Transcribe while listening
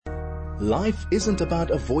Life isn't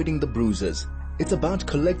about avoiding the bruises. It's about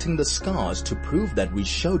collecting the scars to prove that we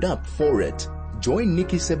showed up for it. Join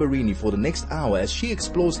Nikki Seberini for the next hour as she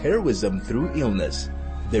explores heroism through illness.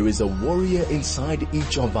 There is a warrior inside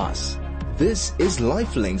each of us. This is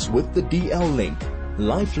Lifelinks with the DL Link.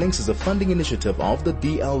 Lifelinks is a funding initiative of the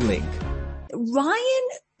DL Link. Ryan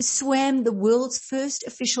swam the world's first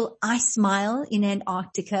official ice mile in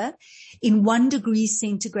Antarctica in 1 degree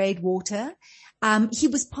centigrade water. He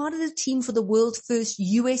was part of the team for the world's first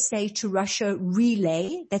USA to Russia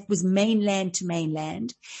relay that was mainland to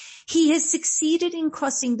mainland. He has succeeded in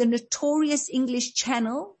crossing the notorious English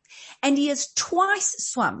Channel, and he has twice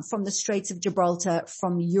swum from the Straits of Gibraltar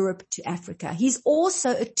from Europe to Africa. He's also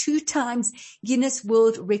a 2 times Guinness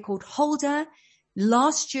World Record holder.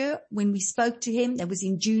 Last year, when we spoke to him, that was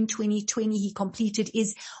in June 2020, he completed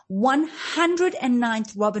his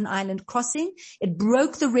 109th Robben Island crossing. It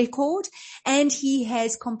broke the record, and he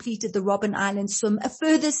has completed the Robben Island swim a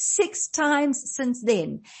further 6 times since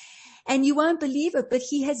then. And you won't believe it, but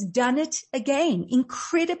he has done it again.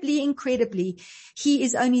 Incredibly. He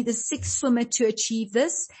is only the 6th swimmer to achieve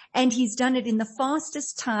this, and he's done it in the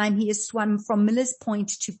fastest time. He has swum from Millers Point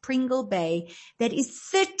to Pringle Bay. That is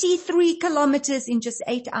 33 kilometers in just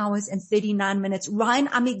 8 hours and 39 minutes. Ryan,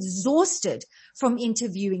 I'm exhausted from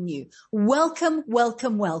interviewing you. Welcome.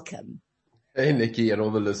 Hey, Nikki, and all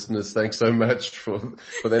the listeners. Thanks so much for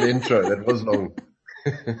that intro. That was long.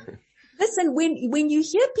 Listen, when you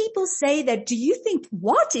hear people say that, do you think,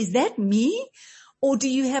 what, is that me? Or do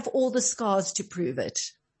you have all the scars to prove it?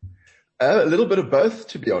 A little bit of both,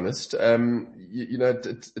 to be honest.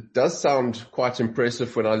 It does sound quite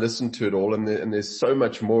impressive when I listen to it all, and there's so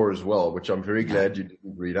much more as well, which I'm very glad you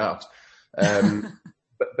didn't read out.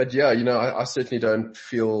 But yeah, I certainly don't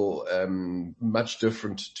feel much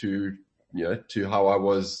different to how I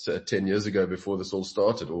was 10 years ago before this all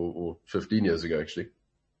started, or 15 years ago, actually.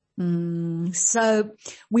 So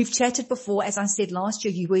we've chatted before. As I said last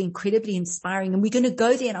year, you were incredibly inspiring, and we're going to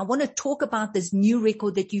go there, and I want to talk about this new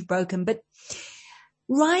record that you've broken. But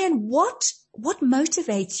Ryan, what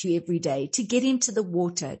motivates you every day to get into the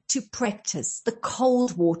water, to practice the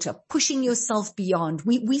cold water, pushing yourself beyond?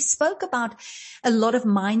 We spoke about a lot of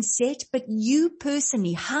mindset, but you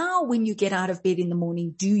personally, how, when you get out of bed in the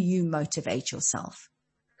morning, do you motivate yourself?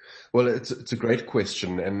 Well, it's a great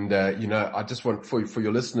question. And, I just want for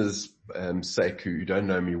your listeners' sake who don't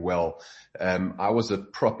know me well, I was a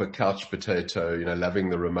proper couch potato, loving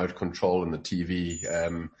the remote control and the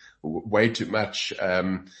TV, way too much.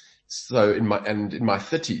 So in my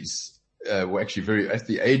 30s, at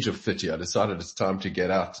the age of 30, I decided it's time to get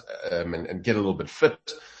out, and get a little bit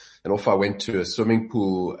fit. And off I went to a swimming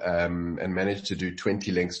pool, and managed to do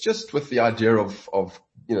 20 lengths, just with the idea of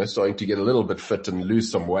starting to get a little bit fit and lose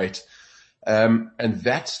some weight. And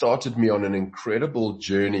that started me on an incredible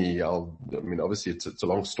journey. Obviously it's a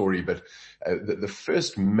long story, but the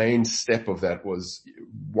first main step of that was,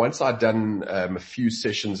 once I'd done a few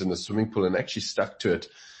sessions in the swimming pool and actually stuck to it,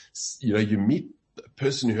 you meet a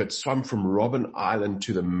person who had swum from Robben Island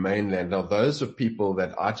to the mainland. Now, those are people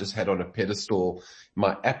that I just had on a pedestal,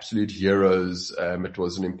 my absolute heroes. It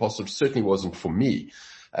was an impossible, certainly wasn't for me.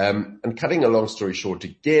 And cutting a long story short,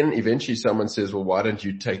 again, eventually someone says, well, why don't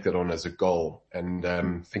you take that on as a goal?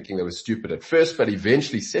 And thinking they were stupid at first, but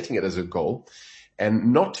eventually setting it as a goal.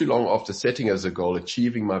 And not too long after setting it as a goal,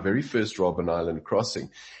 achieving my very first Robben Island crossing.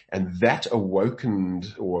 And that awakened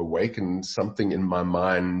something in my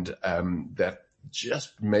mind that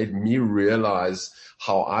just made me realize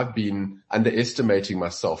how I've been underestimating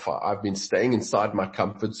myself. I've been staying inside my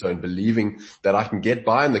comfort zone, believing that I can get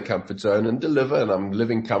by in the comfort zone and deliver, and I'm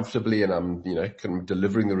living comfortably, and I'm,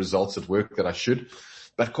 delivering the results at work that I should,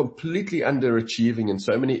 but completely underachieving in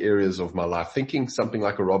so many areas of my life, thinking something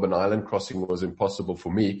like a Robben Island crossing was impossible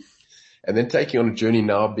for me. And then taking on a journey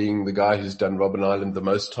now, being the guy who's done Robben Island the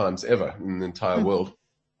most times ever in the entire world.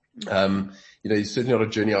 It's certainly not a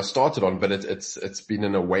journey I started on, but it's been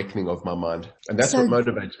an awakening of my mind. And that's what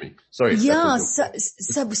motivates me. Sorry. Yeah.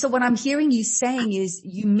 So what I'm hearing you saying is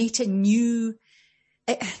you met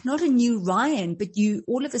not a new Ryan, but you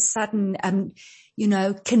all of a sudden,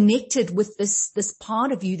 connected with this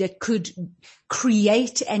part of you that could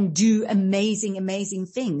create and do amazing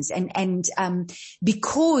things. And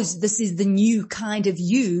because this is the new kind of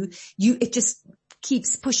it just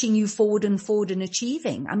keeps pushing you forward and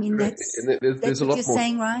achieving. I mean, that's what you're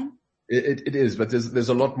saying, Ryan? It is, but there's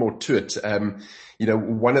a lot more to it.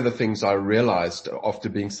 One of the things I realized after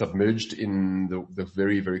being submerged in the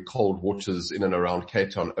very, very cold waters in and around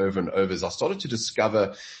Cape Town over and over is I started to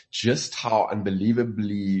discover just how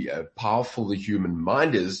unbelievably powerful the human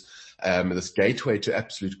mind is. this gateway to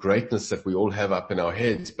absolute greatness that we all have up in our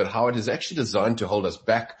heads, but how it is actually designed to hold us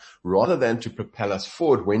back rather than to propel us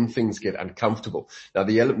forward when things get uncomfortable. Now,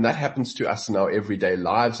 that happens to us in our everyday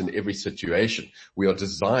lives in every situation. We are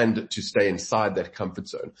designed to stay inside that comfort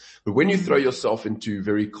zone. But when you throw yourself into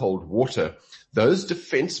very cold water, those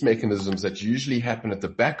defense mechanisms that usually happen at the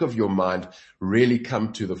back of your mind really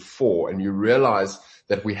come to the fore, and you realize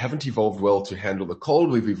that we haven't evolved well to handle the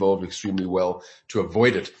cold. We've evolved extremely well to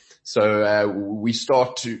avoid it. So I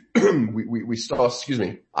started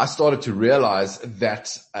to realize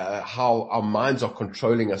that how our minds are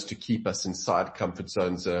controlling us to keep us inside comfort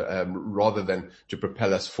zones rather than to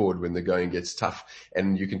propel us forward when the going gets tough.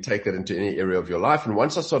 And you can take that into any area of your life. And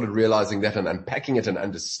once I started realizing that and unpacking it and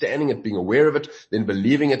understanding it, being aware of it, then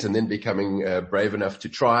believing it, and then becoming brave enough to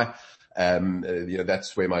try,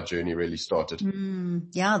 that's where my journey really started.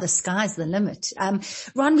 Yeah, the sky's the limit.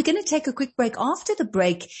 Ron, we're going to take a quick break. After the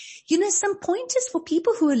break, some pointers for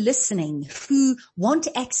people who are listening, who want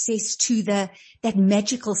access to that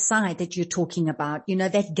magical side that you're talking about,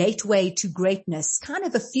 that gateway to greatness, kind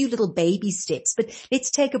of a few little baby steps. But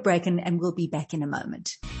let's take a break and we'll be back in a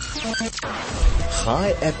moment.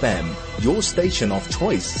 High FM, your station of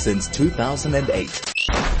choice since 2008.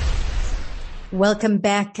 Welcome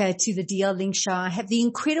back to the DL Link Show. I have the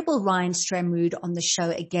incredible Ryan Stramrood on the show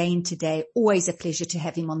again today. Always a pleasure to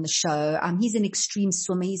have him on the show. He's an extreme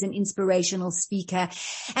swimmer. He's an inspirational speaker.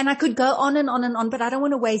 And I could go on and on and on, but I don't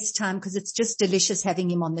want to waste time because it's just delicious having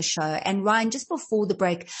him on the show. And Ryan, just before the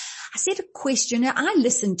break, I said a question. I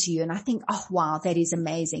listened to you and I think, oh, wow, that is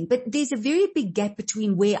amazing. But there's a very big gap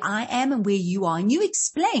between where I am and where you are. And you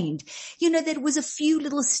explained, that it was a few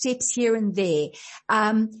little steps here and there.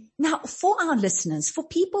 Now, for our listeners, for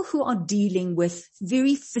people who are dealing with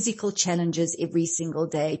very physical challenges every single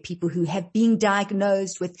day, people who have been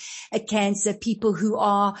diagnosed with a cancer, people who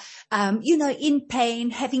are, in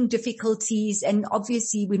pain, having difficulties, and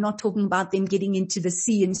obviously we're not talking about them getting into the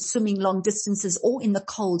sea and swimming long distances or in the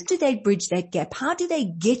cold. How do they bridge that gap? How do they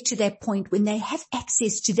get to that point when they have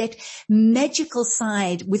access to that magical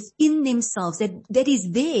side within themselves that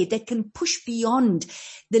is there, that can push beyond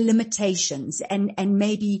the limitations and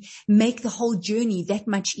maybe make the whole journey that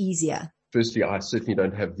much easier? Firstly, I certainly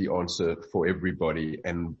don't have the answer for everybody.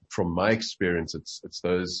 And from my experience, it's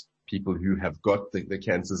those people who have got the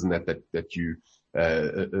cancers and that you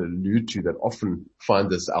allude to that often find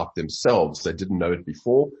this out themselves. They didn't know it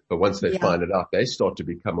before, but once they find it out, they start to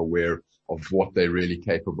become aware of what they're really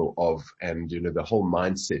capable of. And, the whole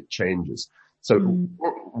mindset changes. So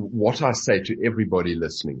what I say to everybody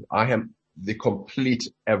listening, I am the complete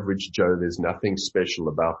average Joe. There's nothing special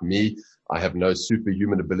about me. I have no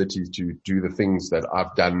superhuman abilities to do the things that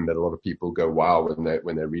I've done that a lot of people go, wow,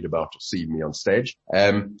 when they read about or see me on stage.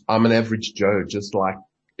 I'm an average Joe, just like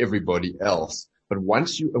everybody else. But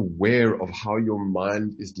once you're aware of how your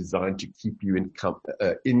mind is designed to keep you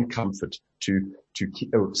in comfort, to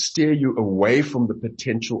steer you away from the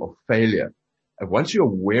potential of failure, and once you're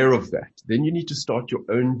aware of that, then you need to start your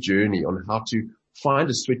own journey on how to find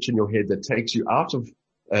a switch in your head that takes you out of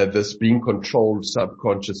this being controlled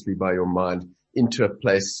subconsciously by your mind into a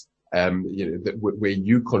place where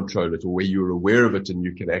you control it, or where you're aware of it and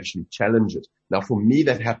you can actually challenge it. Now, for me,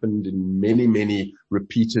 that happened in many, many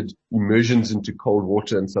repeated immersions into cold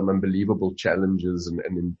water and some unbelievable challenges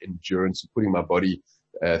and endurance, putting my body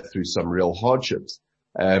through some real hardships.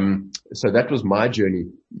 So that was my journey.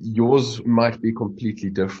 Yours might be completely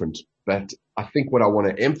different, but I think what I want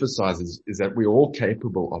to emphasize is that we're all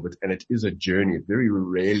capable of it, and it is a journey. It very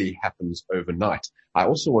rarely happens overnight. I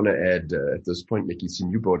also want to add at this point, Nikki,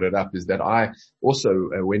 since you brought it up, is that I also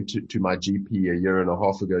went to my GP a year and a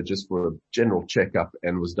half ago just for a general checkup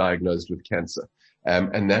and was diagnosed with cancer.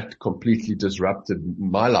 And that completely disrupted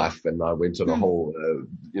my life, and I went on a whole,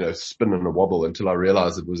 spin and a wobble until I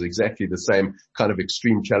realized it was exactly the same kind of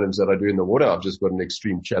extreme challenge that I do in the water. I've just got an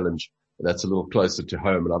extreme challenge that's a little closer to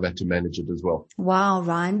home, and I've had to manage it as well. Wow,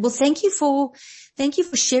 Ryan. Well, thank you for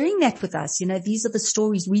sharing that with us. These are the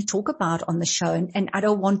stories we talk about on the show, and I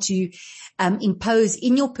don't want to impose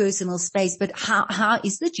in your personal space, but how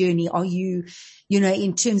is the journey? Are you,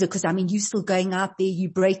 in terms of, because you're still going out there, you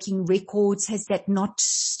breaking records. Has that not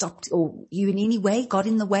stopped, or you in any way got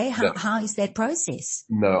in the way? How is that process?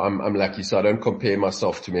 No, I'm lucky. So I don't compare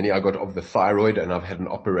myself to many. I got off the thyroid, and I've had an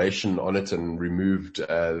operation on it and removed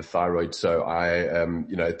the thyroid thyroid. So I,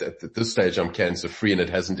 at this stage I'm cancer free, and it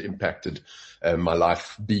hasn't impacted my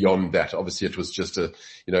life beyond that. Obviously it was just a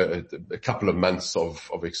couple of months of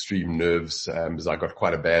extreme nerves, because I got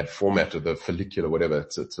quite a bad format of the follicular, whatever.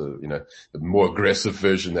 It's a, the more aggressive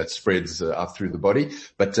version that spreads out through the body.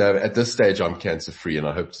 But, at this stage I'm cancer free, and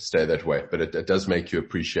I hope to stay that way. But it does make you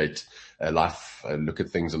appreciate life, look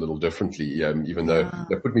at things a little differently, even though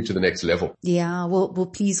they put me to the next level. Yeah.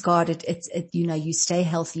 Well, please God, you stay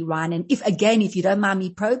healthy, Ryan. And if you don't mind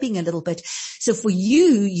me probing a little bit. So for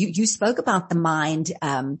you spoke about the mind,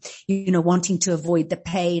 wanting to avoid the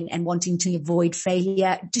pain and wanting to avoid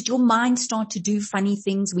failure. Did your mind start to do funny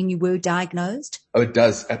things when you were diagnosed? Oh, it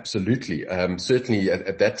does. Absolutely. Certainly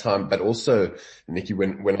at that time, but also, Nikki,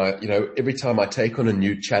 when I, every time I take on a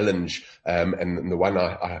new challenge, and the one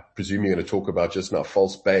I presume you're going to talk about just now,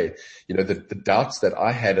 False Bay, the doubts that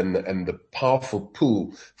I had and the powerful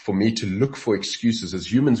pull for me to look for excuses.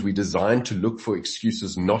 As humans, we designed to look for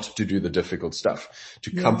excuses not to do the difficult stuff,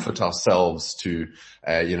 to comfort ourselves, to,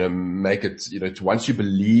 make it, once you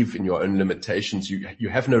believe in your own limitations, you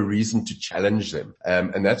have no reason to challenge them.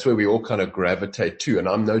 And that's where we all kind of gravitate to. And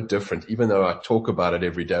I'm no different, even though I talk about it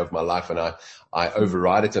every day of my life, and I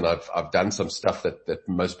override it, and I've done some stuff that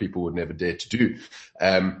most people would never dare to do.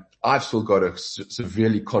 I've still got to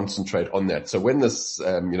severely concentrate on that. So when this,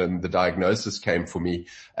 the diagnosis came for me,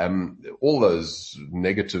 all those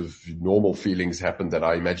negative, normal feelings happened that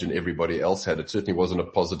I imagine everybody else had. It certainly wasn't a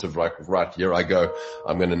positive, right, here I go,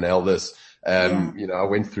 I'm going to nail this. I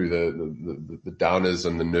went through the downers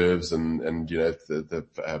and the nerves and the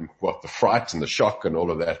fright and the shock and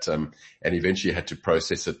all of that, and eventually had to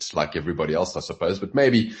process it like everybody else, I suppose, but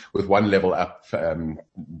maybe with one level up,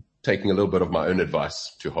 taking a little bit of my own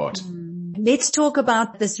advice to heart. Let's talk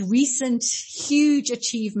about this recent huge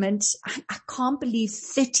achievement. I can't believe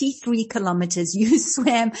 33 kilometers you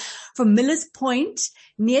swam from Miller's Point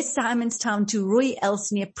near Simonstown to Roy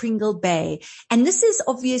Else near Pringle Bay. And this is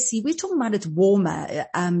obviously, we're talking about it warmer,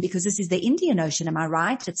 because this is the Indian Ocean. Am I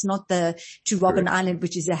right? It's not to Robben Island,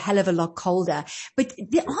 which is a hell of a lot colder. But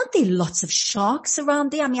aren't there lots of sharks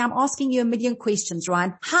around there? I mean, I'm asking you a million questions,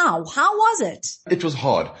 Ryan. How was it? It was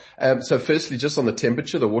hard. So firstly, just on the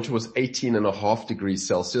temperature, the water was 18.5 degrees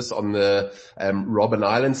Celsius. On the Robben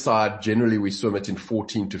Island side, generally we swim it in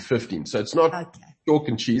 14 to 15. So it's not chalk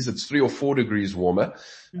and cheese. It's 3 or 4 degrees warmer.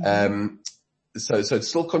 So it's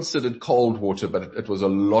still considered cold water, but it was a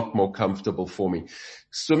lot more comfortable for me.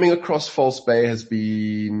 Swimming across False Bay has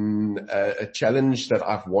been a challenge that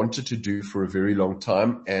I've wanted to do for a very long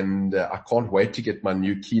time, and I can't wait to get my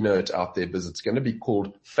new keynote out there, because it's going to be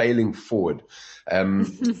called Failing Forward. And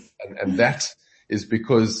that is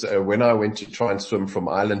because when I went to try and swim from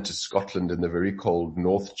Ireland to Scotland in the very cold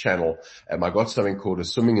North Channel, I got something called a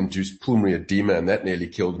swimming-induced pulmonary edema, and that nearly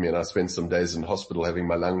killed me, and I spent some days in hospital having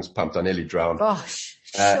my lungs pumped. I nearly drowned. Gosh,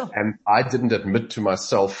 sure. And I didn't admit to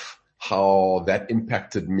myself how that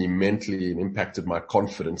impacted me mentally and impacted my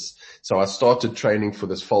confidence. So I started training for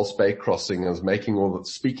this False Bay crossing. I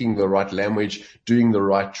was speaking the right language, doing the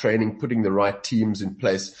right training, putting the right teams in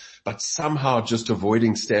place, but somehow just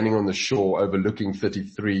avoiding standing on the shore overlooking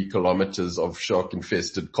 33 kilometers of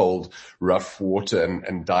shark-infested, cold, rough water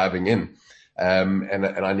and diving in.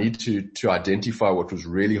 And I need to identify what was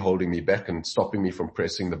really holding me back and stopping me from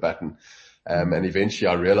pressing the button. And eventually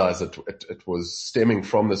I realized that it was stemming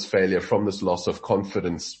from this failure, from this loss of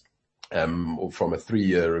confidence, or from a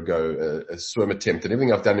 3-year ago, a swim attempt, and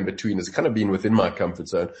everything I've done in between has kind of been within my comfort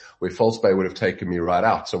zone, where False Bay would have taken me right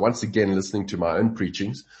out. So once again, listening to my own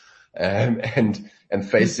preachings, and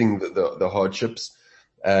facing the hardships,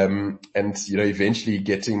 eventually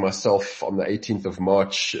getting myself on the 18th of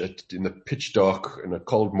March in the pitch dark in a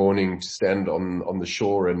cold morning to stand on the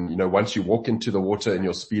shore. And, once you walk into the water in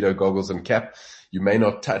your Speedo goggles and cap, you may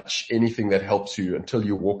not touch anything that helps you until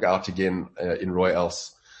you walk out again, in Roy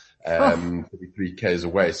Else, 33 Ks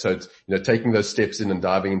away. So it's, taking those steps in and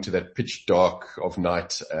diving into that pitch dark of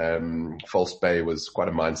night, False Bay was quite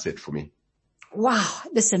a mindset for me. Wow.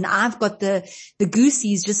 Listen, I've got the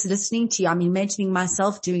goosies just listening to you. I'm imagining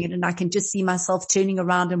myself doing it, and I can just see myself turning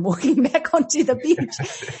around and walking back onto the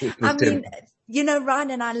beach. I mean,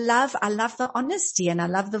 Ryan, and I love the honesty, and I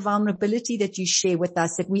love the vulnerability that you share with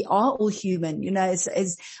us, that we are all human,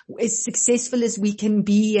 as successful as we can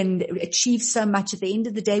be and achieve so much. At the end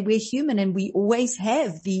of the day, we're human, and we always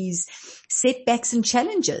have these setbacks and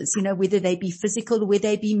challenges, whether they be physical or whether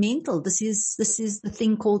they be mental. This is the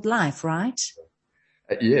thing called life, right?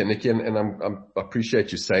 Yeah, Nikki, and I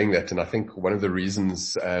appreciate you saying that. And I think one of the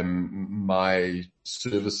reasons, my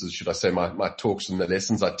services, should I say, my talks and the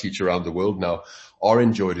lessons I teach around the world now are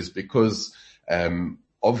enjoyed is because,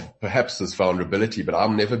 perhaps this vulnerability, but I'll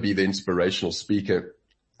never be the inspirational speaker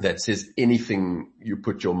that says anything you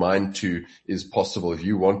put your mind to is possible. If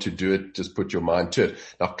you want to do it, just put your mind to it.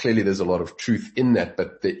 Now, clearly there's a lot of truth in that,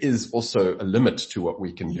 but there is also a limit to what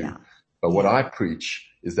we can do. But what I preach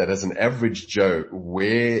is that as an average Joe,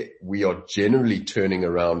 where we are generally turning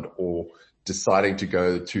around or deciding to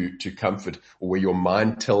go to comfort, or where your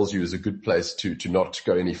mind tells you is a good place to not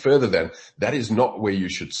go any further than, that is not where you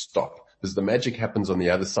should stop, because the magic happens on the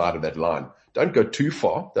other side of that line. Don't go too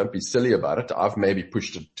far. Don't be silly about it. I've maybe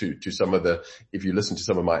pushed it to some of the, if you listen to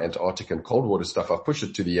some of my Antarctica and cold water stuff, I've pushed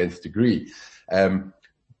it to the nth degree.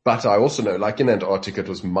 But I also know, like in Antarctica, it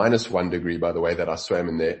was -1 degree, by the way, that I swam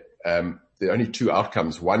in there. There are only two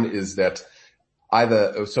outcomes. One is that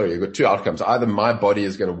you've got two outcomes. Either my body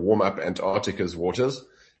is going to warm up Antarctica's waters,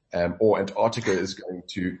 or Antarctica is going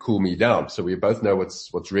to cool me down. So we both know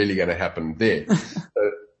what's really going to happen there.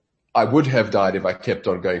 I would have died if I kept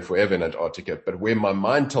on going forever in Antarctica, but where my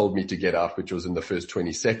mind told me to get out, which was in the first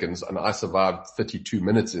 20 seconds, and I survived 32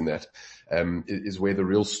 minutes in that, is where the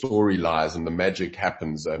real story lies and the magic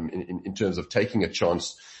happens, in terms of taking a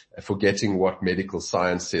chance, forgetting what medical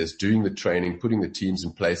science says, doing the training, putting the teams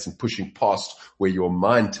in place and pushing past where your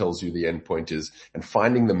mind tells you the end point is, and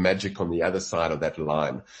finding the magic on the other side of that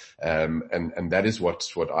line. And that is what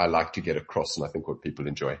I like to get across, and I think what people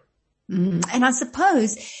enjoy. And I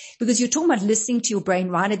suppose, because you're talking about listening to your brain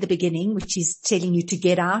right at the beginning, which is telling you to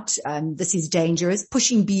get out, this is dangerous,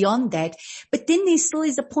 pushing beyond that. But then there still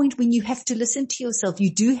is a point when you have to listen to yourself.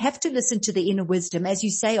 You do have to listen to the inner wisdom. As you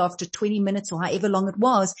say, after 20 minutes or however long it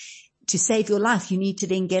was, to save your life, you need to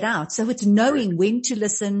then get out. So it's knowing when to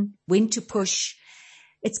listen, when to push.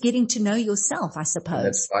 It's getting to know yourself, I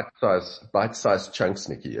suppose. That's bite-sized chunks,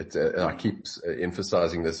 Nikki. I keep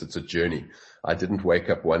emphasizing this. It's a journey. I didn't wake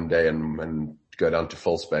up one day and go down to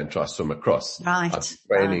False Bay and try to swim across. Right. I'm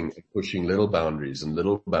training, pushing little boundaries,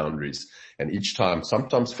 and each time,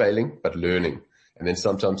 sometimes failing, but learning, and then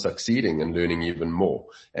sometimes succeeding and learning even more.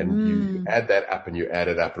 And you add that up and you add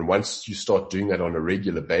it up. And once you start doing that on a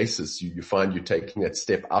regular basis, you find you're taking that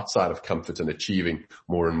step outside of comfort and achieving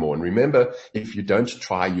more and more. And remember, if you don't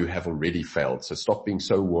try, you have already failed. So stop being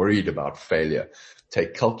so worried about failure.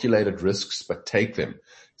 Take calculated risks, but take them.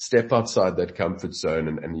 Step outside that comfort zone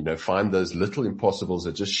and find those little impossibles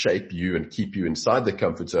that just shape you and keep you inside the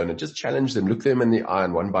comfort zone, and just challenge them, look them in the eye,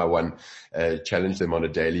 and one by one, challenge them on a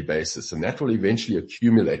daily basis. And that will eventually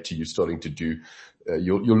accumulate to you starting to do,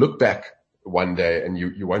 you'll look back one day and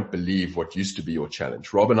you won't believe what used to be your challenge.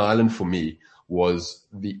 Robben Island for me was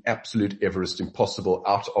the absolute Everest impossible,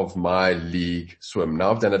 out of my league swim. Now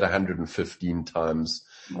I've done it 115 times.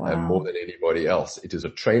 Wow. More than anybody else. It is a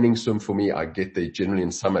training swim for me. I get there generally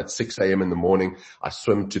in summer at 6 a.m. in the morning. I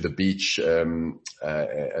swim to the beach. In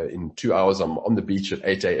 2 hours, I'm on the beach at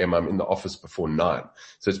 8 a.m. I'm in the office before 9.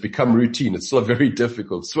 So it's become routine. It's still a very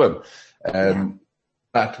difficult swim.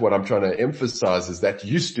 But what I'm trying to emphasize is that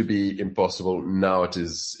used to be impossible. Now it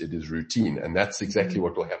is routine. And that's exactly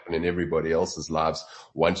what will happen in everybody else's lives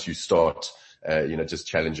once you start, just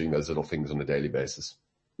challenging those little things on a daily basis.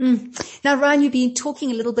 Now, Ryan, you've been talking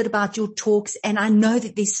a little bit about your talks, and I know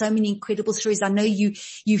that there's so many incredible stories. I know you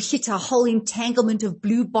hit a whole entanglement of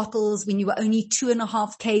blue bottles when you were only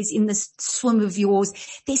 2.5 Ks in this swim of yours.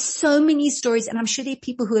 There's so many stories, and I'm sure there are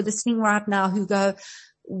people who are listening right now who go,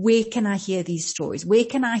 where can I hear these stories? Where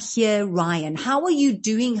can I hear Ryan? How are you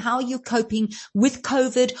doing? How are you coping with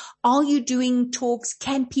COVID? Are you doing talks?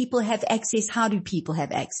 Can people have access? How do people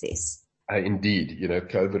have access? Indeed.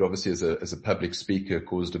 COVID obviously as a public speaker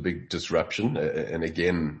caused a big disruption. And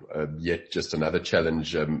again, yet just another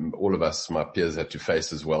challenge all of us, my peers, had to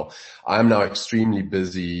face as well. I'm now extremely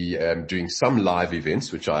busy doing some live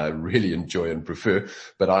events, which I really enjoy and prefer,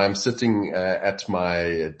 but I am sitting at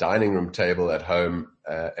my dining room table at home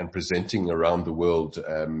and presenting around the world,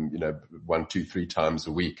 1, 2, 3 times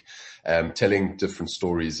a week, telling different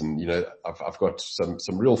stories. And, I've got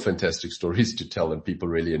some real fantastic stories to tell, and people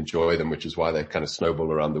really enjoy them, which is why they kind of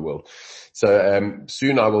snowball around the world. So,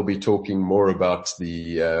 soon I will be talking more about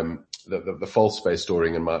the false bay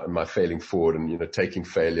story and my failing forward, and, taking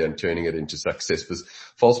failure and turning it into success. Because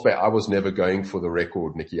false bay, I was never going for the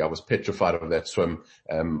record, Nikki. I was petrified of that swim.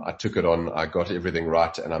 I took it on. I got everything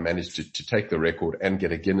right, and I managed to take the record and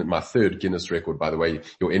get my 3rd Guinness record. By the way,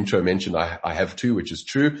 your intro mentioned I have 2, which is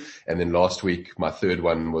true. And then last week, my 3rd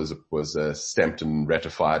one was stamped and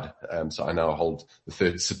ratified. So I now hold the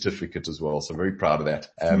 3rd certificate as well. So I'm very proud of that.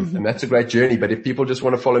 And that's a great journey. But if people just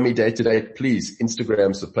want to follow me day to day, please,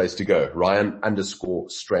 Instagram's the place to go. go.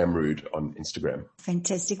 Ryan_Stramrood on Instagram.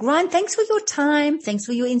 Fantastic. Ryan, thanks for your time. Thanks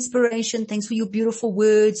for your inspiration. Thanks for your beautiful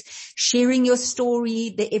words, sharing your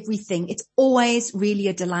story, everything. It's always really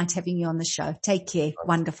a delight having you on the show. Take care.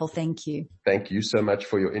 Wonderful. Thank you. Thank you so much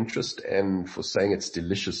for your interest and for saying it's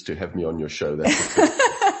delicious to have me on your show. That's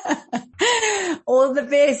All the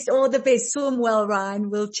best. All the best. Swim well, Ryan.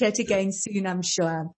 We'll chat again soon, I'm sure.